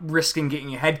without risking getting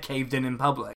your head caved in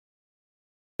public.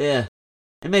 Yeah.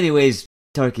 In many ways,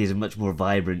 Turkey is a much more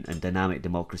vibrant and dynamic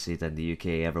democracy than the UK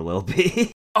ever will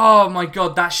be. Oh my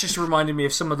god, that's just reminded me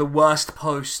of some of the worst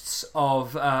posts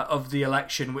of the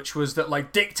election, which was that,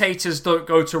 like, dictators don't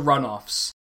go to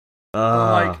runoffs.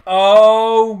 Like,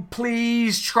 oh,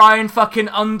 please try and fucking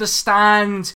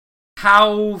understand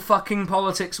how fucking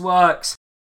politics works.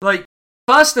 Like,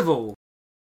 first of all,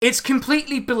 it's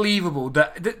completely believable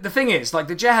that the thing is, like,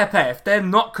 the JHP, if they're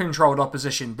not controlled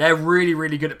opposition, they're really,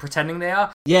 really good at pretending they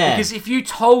are. Yeah. Because if you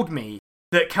told me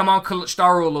that Kemal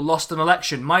Kılıçdaroğlu lost an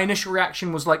election, my initial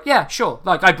reaction was like, yeah, sure,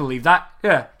 like, I believe that.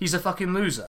 Yeah, he's a fucking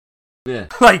loser. Yeah.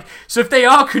 Like, so if they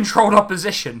are controlled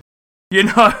opposition, you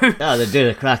know... Yeah, they're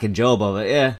doing a cracking job of it,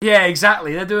 yeah. Yeah,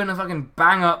 exactly. They're doing a fucking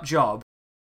bang-up job.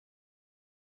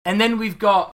 And then we've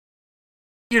got,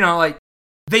 you know, like,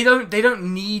 they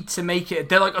don't need to make it...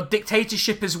 They're like, a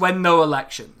dictatorship is when no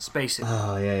elections, basically.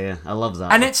 Oh, yeah. I love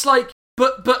that. And it's like...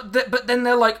 But then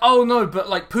they're like, oh no, but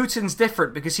like Putin's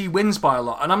different because he wins by a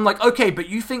lot. And I'm like, okay, but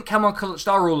you think Kemal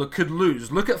Kılıçdaroğlu could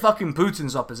lose. Look at fucking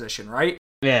Putin's opposition, right?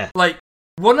 Yeah. Like,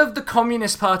 one of the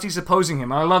communist parties opposing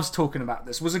him, and I love talking about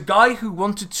this, was a guy who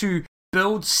wanted to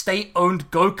build state-owned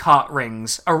go-kart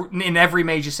rings in every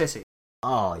major city.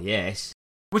 Oh, yes.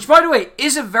 Which, by the way,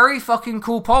 is a very fucking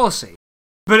cool policy.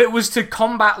 But it was to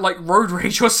combat, like, road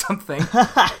rage or something.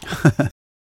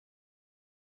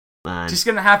 Man. Just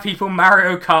gonna have people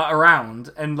Mario Kart around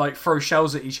and, like, throw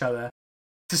shells at each other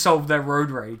to solve their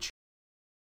road rage.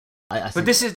 I think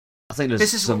there's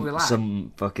what we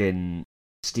some fucking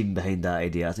steam behind that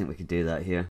idea. I think we could do that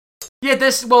here. Yeah,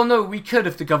 no, we could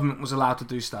if the government was allowed to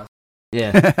do stuff.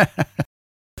 Yeah.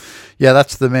 Yeah,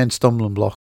 that's the main stumbling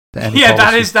block. Yeah,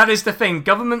 that is the thing.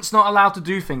 Government's not allowed to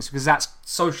do things because that's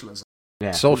socialism.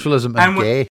 Yeah. Socialism and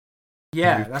gay.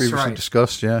 Yeah, we've that's previously right.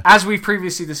 discussed, yeah. As we've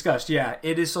previously discussed, yeah,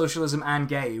 it is socialism and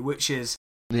gay, which is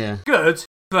good,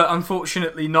 but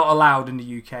unfortunately not allowed in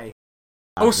the UK.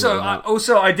 Also,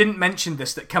 I didn't mention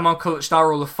this, that Kemal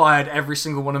Kılıçdaroğlu fired every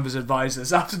single one of his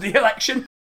advisors after the election.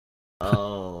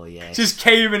 Oh, yes. Just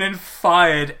came in and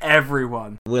fired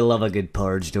everyone. We love a good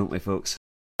purge, don't we, folks?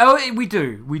 Oh, we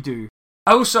do.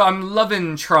 Also, I'm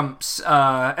loving Trump's,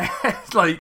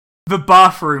 like, the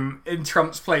bathroom in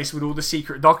Trump's place with all the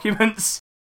secret documents.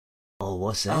 Oh,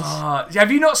 what's this?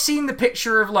 Have you not seen the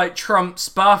picture of, like, Trump's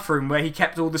bathroom where he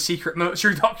kept all the secret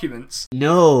military documents?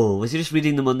 No, was he just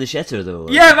reading them on the shitter, though?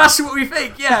 Yeah, that's what we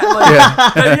think, yeah.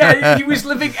 Like, yeah, he was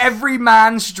living every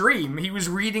man's dream. He was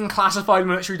reading classified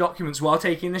military documents while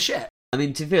taking the shit. I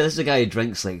mean, to be fair, this is a guy who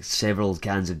drinks, like, several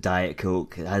cans of Diet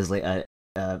Coke, has, like, a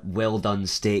well-done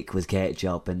steak with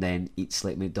ketchup, and then eats,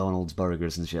 like, McDonald's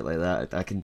burgers and shit like that. I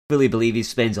can fully believe he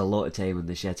spends a lot of time on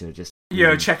the shitter just...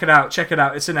 Yo, check it out.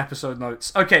 It's in episode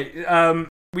notes. Okay,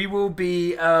 we will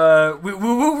be, we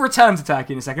will return to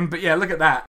Turkey in a second, but yeah, look at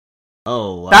that.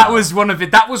 Oh, wow. That was one of his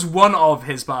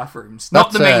bathrooms,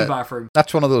 not the main bathroom.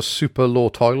 That's one of those super low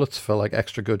toilets for, like,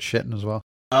 extra good shitting as well.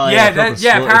 Oh, yeah,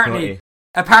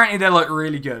 apparently they're, like,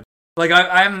 really good. Like,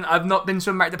 I've not been to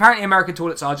America. Apparently American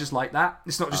toilets are just like that.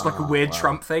 It's not just like a weird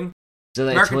Trump thing. So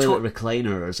like American a toilet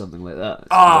recliner or something like that.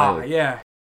 Yeah.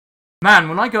 Man,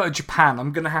 when I go to Japan,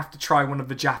 I'm going to have to try one of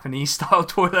the Japanese-style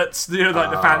toilets. You know,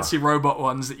 like the fancy robot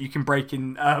ones that you can break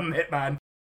in Hitman.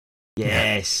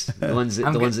 Yes. The ones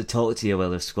that talk to you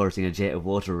while they're squirting a jet of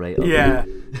water right up. Yeah.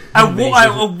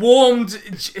 a warmed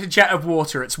jet of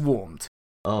water, it's warmed.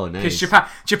 Oh, nice. Because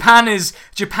Japan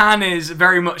is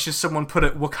very much, as someone put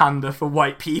it, Wakanda for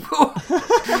white people.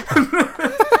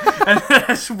 And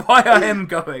that's why I am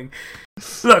going.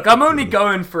 Look, I'm only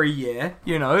going for a year,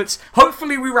 you know. It's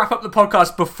hopefully we wrap up the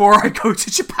podcast before I go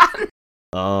to Japan.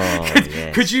 Oh,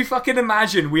 yes. Could you fucking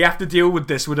imagine we have to deal with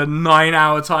this with a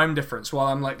 9-hour time difference while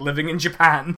I'm, like, living in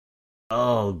Japan?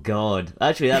 Oh, God.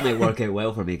 Actually, that might work out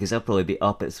well for me, because I'll probably be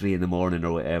up at 3 a.m.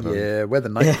 or whatever. Yeah, we're the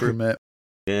night crew, mate.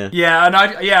 Yeah, and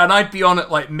I'd be on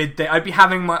at like midday. I'd be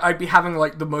having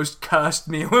like the most cursed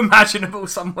meal imaginable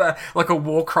somewhere, like a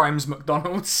war crimes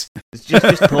McDonald's. It's just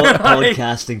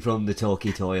podcasting from the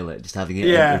talkie toilet, just having it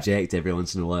interject every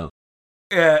once in a while.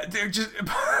 Yeah, just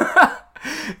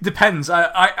depends.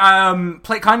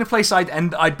 Kind of place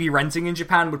I'd be renting in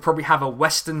Japan would probably have a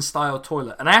Western style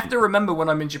toilet, and I have to remember when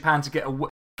I'm in Japan to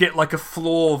get like a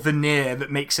floor veneer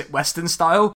that makes it Western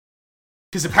style.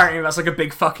 Because apparently that's like a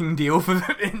big fucking deal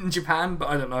in Japan, but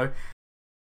I don't know.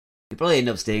 You probably end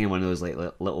up staying in one of those like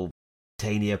little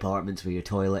tiny apartments where your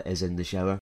toilet is in the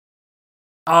shower.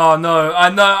 Oh no,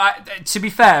 to be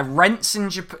fair, rents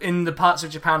in the parts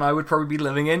of Japan I would probably be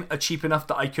living in are cheap enough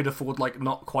that I could afford like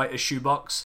not quite a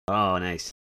shoebox. Oh,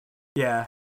 nice. Yeah,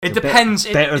 it depends.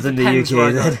 Better than the UK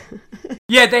then.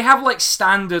 Yeah, they have like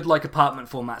standard like apartment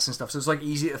formats and stuff, so it's like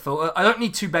easy to filter. I don't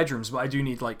need 2 bedrooms, but I do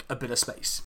need like a bit of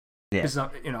space. Yeah. Because,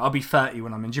 you know, I'll be 30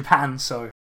 when I'm in Japan, so...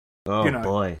 Oh, you know.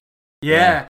 Boy.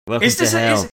 Yeah. Welcome to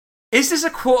hell. Is this a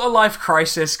quarter-life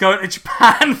crisis going to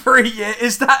Japan for a year?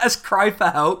 Is that a cry for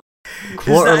help?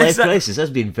 Quarter-life crisis? That's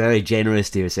been very generous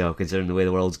to yourself, considering the way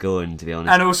the world's going, to be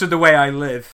honest. And also the way I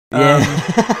live.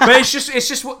 But it's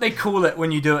just what they call it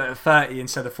when you do it at 30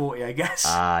 instead of 40, I guess.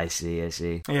 I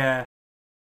see. Yeah.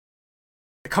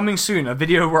 Coming soon, a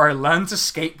video where I learn to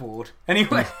skateboard.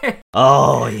 Anyway.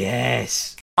 Oh,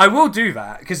 yes. I will do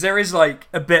that, because there is, like,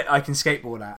 a bit I can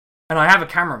skateboard at. And I have a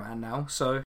cameraman now,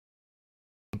 so...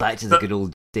 Back to the good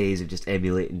old days of just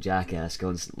emulating Jackass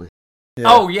constantly. Yeah.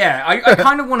 Oh, yeah. I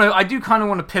kind of want to... I do kind of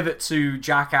want to pivot to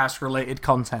Jackass-related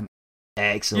content.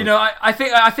 Excellent. You know, I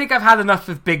think I've had enough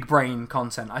of big brain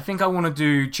content. I think I want to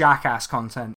do Jackass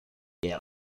content. Yeah.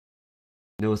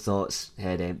 No thoughts,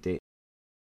 head empty.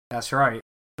 That's right.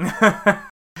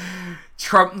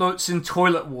 Trump notes in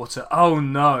toilet water. Oh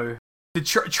no. Did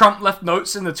Trump left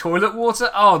notes in the toilet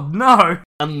water? Oh no.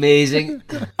 Amazing.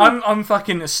 I'm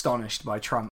fucking astonished by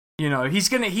Trump. You know, he's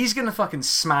gonna fucking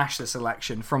smash this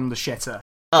election from the shitter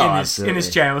in his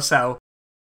jail cell.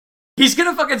 He's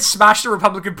gonna fucking smash the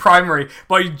Republican primary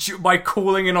by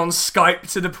calling in on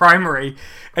Skype to the primary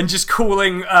and just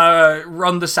calling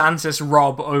Ron DeSantis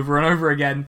Rob over and over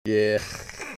again. Yeah.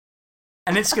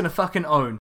 And it's gonna fucking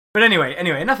own. But anyway,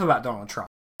 enough about Donald Trump.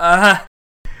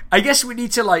 I guess we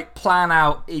need to like plan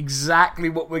out exactly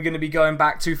what we're going to be going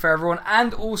back to for everyone,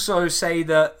 and also say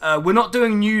that we're not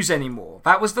doing news anymore.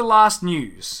 That was the last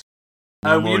news.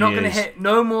 We're not going to hit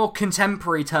no more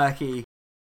contemporary turkey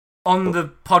on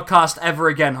the podcast ever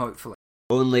again, hopefully.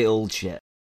 Only old shit.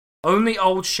 Only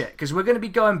old shit, because we're going to be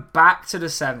going back to the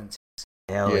 70s.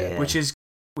 Hell yeah. Which is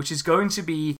going to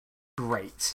be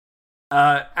great.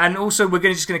 And also, we're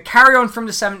just going to carry on from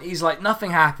the 70s like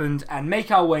nothing happened and make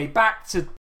our way back to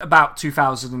about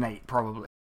 2008, probably.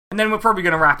 And then we're probably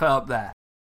going to wrap it up there.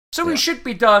 So we should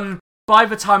be done by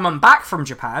the time I'm back from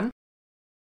Japan.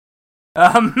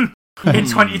 In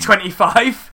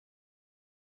 2025.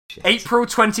 Shit. April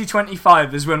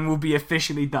 2025 is when we'll be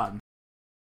officially done.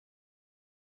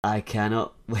 I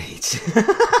cannot wait.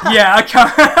 Yeah, I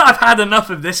can't. I've had enough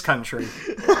of this country.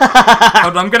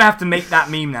 I'm going to have to make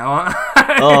that meme now, aren't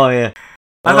I? Oh, yeah.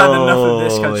 I've had enough of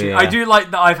this country. Yeah. I do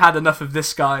like that I've had enough of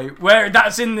this guy. Where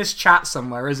that's in this chat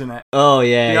somewhere, isn't it? Oh,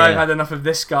 yeah. I've had enough of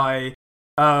this guy.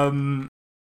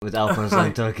 With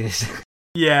Alphonse Turkish.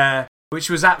 Yeah, which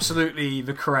was absolutely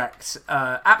the correct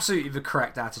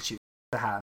attitude to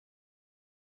have.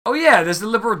 Oh yeah, there's the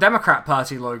Liberal Democrat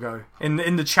Party logo in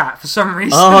the chat for some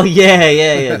reason. Oh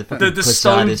yeah. The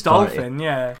stoned dolphin,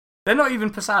 yeah. They're not even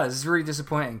Posadas. It's really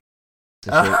disappointing.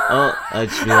 I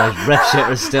just realised Riff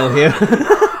Shitter's still here.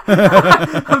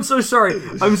 I'm so sorry.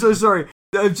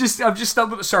 I've just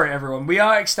stumbled. Sorry, everyone. We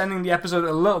are extending the episode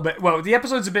a little bit. Well, the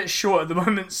episode's a bit short at the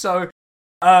moment,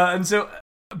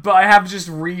 but I have just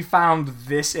refound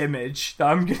this image that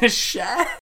I'm gonna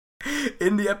share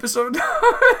in the episode.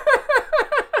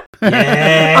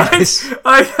 Yes.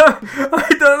 I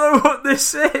don't know what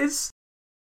this is.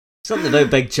 Something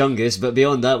about Big Chungus, but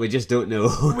beyond that, we just don't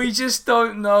know. We just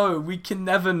don't know. We can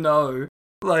never know.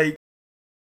 Like,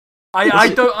 I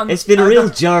don't. It's been a real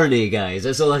journey, guys.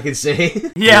 That's all I can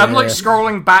say. Yeah, I'm like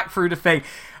scrolling back through the thing.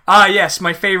 Yes,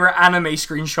 my favorite anime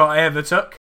screenshot I ever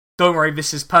took. Don't worry,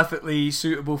 this is perfectly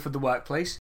suitable for the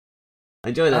workplace. I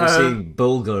enjoyed that seeing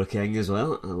Bulgur King as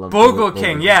well. I love Bulgur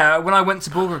King, yeah. When I went to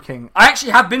Bulgur King, I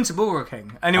actually have been to Bulgur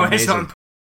King. Anyway, so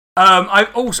I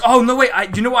also. Oh no, wait!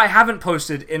 Do you know what I haven't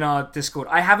posted in our Discord?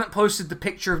 I haven't posted the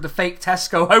picture of the fake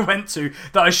Tesco I went to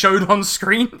that I showed on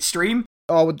stream.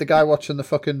 Oh, with the guy watching the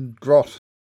fucking grot.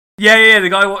 Yeah, the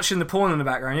guy watching the porn in the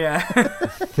background. Yeah.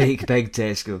 Fake Big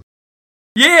Tesco.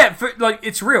 Yeah,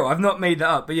 it's real. I've not made that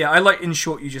up, but yeah, in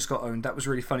short, you just got owned. That was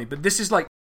really funny. But this is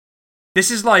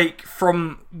like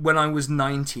from when I was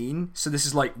 19, so this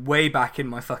is like way back in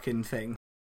my fucking thing.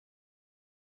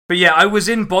 But yeah, I was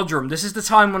in Bodrum. This is the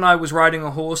time when I was riding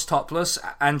a horse topless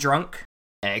and drunk.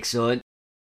 Excellent.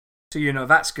 So, you know,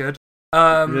 that's good.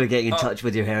 Really getting in touch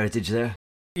with your heritage there.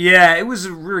 Yeah, it was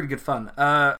really good fun.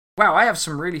 Wow, I have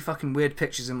some really fucking weird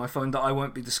pictures in my phone that I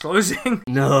won't be disclosing.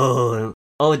 No.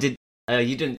 Oh,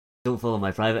 you don't follow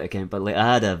my private account, but like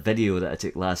I had a video that I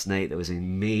took last night that was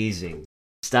amazing.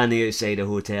 Standing outside a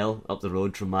hotel up the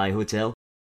road from my hotel,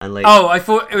 and like. Oh, I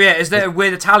thought. Yeah, is there a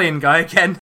weird Italian guy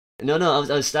again? No, I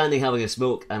was standing having a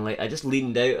smoke, and like I just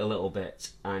leaned out a little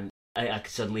bit, and I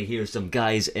could suddenly hear some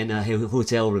guys in a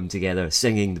hotel room together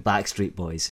singing the Backstreet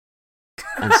Boys,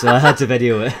 and so I had to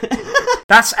video it.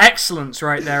 That's excellence,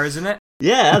 right there, isn't it?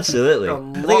 Yeah, absolutely. A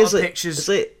lot of pictures. It's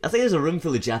like I think there's a room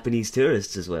full of Japanese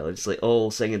tourists as well. It's like all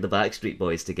singing the Backstreet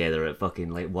Boys together at fucking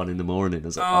like 1 a.m.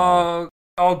 It's like,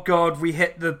 Oh god, we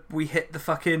hit the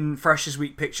fucking Freshers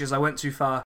Week pictures. I went too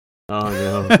far. Oh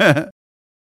no.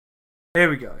 Here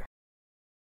we go.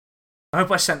 I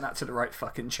hope I sent that to the right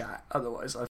fucking chat.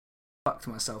 Otherwise, I've fucked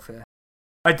myself here.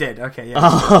 I did. Okay, yeah.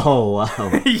 Oh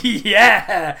wow.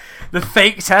 Yeah, the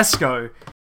fake Tesco.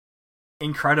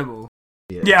 Incredible.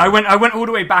 Yeah, I went all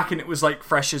the way back, and it was like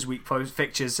Freshers Week post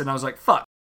pictures, and I was like, fuck.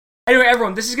 Anyway,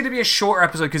 everyone, this is going to be a shorter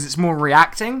episode because it's more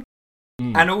reacting.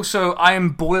 And also, I am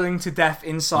boiling to death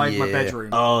inside my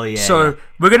bedroom. Oh, yeah. So,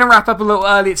 we're going to wrap up a little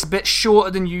early. It's a bit shorter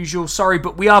than usual. Sorry,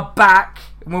 but we are back.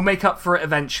 And we'll make up for it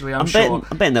eventually, I'm sure.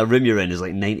 I'm betting that room you're in is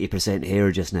like 90%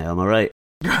 hair just now. Am I right?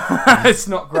 It's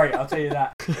not great, I'll tell you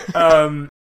that.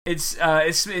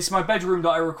 It's my bedroom that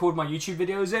I record my YouTube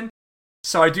videos in.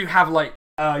 So, I do have, like,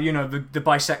 the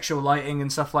bisexual lighting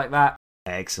and stuff like that.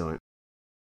 Excellent.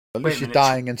 At least you're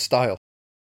dying in style.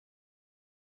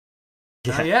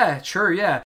 Yeah, true,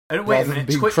 yeah. And wait a minute,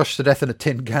 being crushed to death in a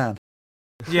tin can.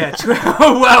 Yeah,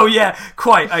 oh, well, yeah,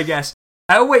 quite, I guess.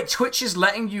 Oh, wait, Twitch is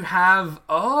letting you have...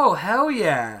 Oh, hell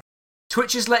yeah.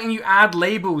 Twitch is letting you add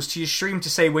labels to your stream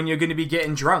to say when you're going to be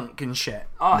getting drunk and shit.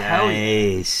 Oh, hell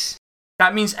yeah.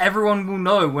 That means everyone will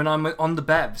know when I'm on the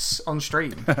bevs on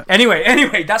stream.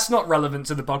 Anyway, that's not relevant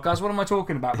to the podcast. What am I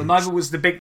talking about? But neither was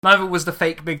the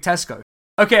fake Big Tesco.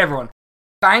 Okay, everyone.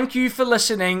 Thank you for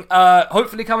listening.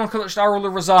 Hopefully, come on,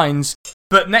 Kılıçdaroğlu resigns.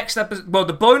 But next episode, well,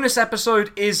 the bonus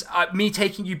episode is me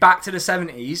taking you back to the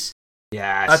 70s.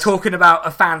 Yes. Talking about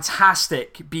a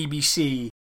fantastic BBC,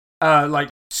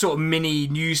 sort of mini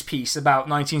news piece about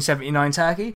 1979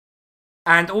 Turkey.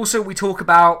 And also, we talk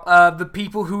about the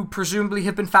people who presumably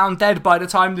have been found dead by the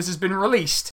time this has been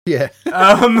released. Yeah.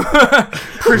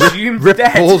 Presumed rip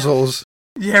dead. Bozos.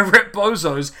 Yeah, rip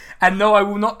bozos. And no, I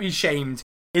will not be shamed.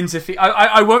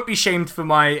 I won't be shamed for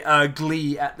my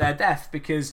glee at their death,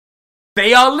 because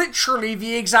they are literally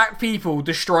the exact people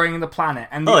destroying the planet,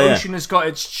 and the ocean has got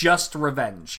its just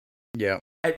revenge. Yeah.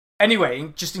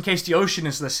 Anyway, just in case the ocean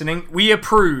is listening, we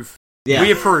approve. Yeah.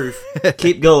 We approve.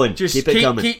 Keep going. Just keep it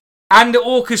coming. And the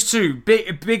orcas too.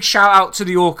 Big shout out to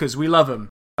the orcas. We love them.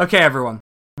 Okay, everyone.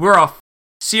 We're off.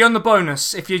 See you on the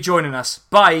bonus if you're joining us.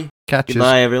 Bye. Catches.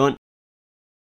 Goodbye, everyone.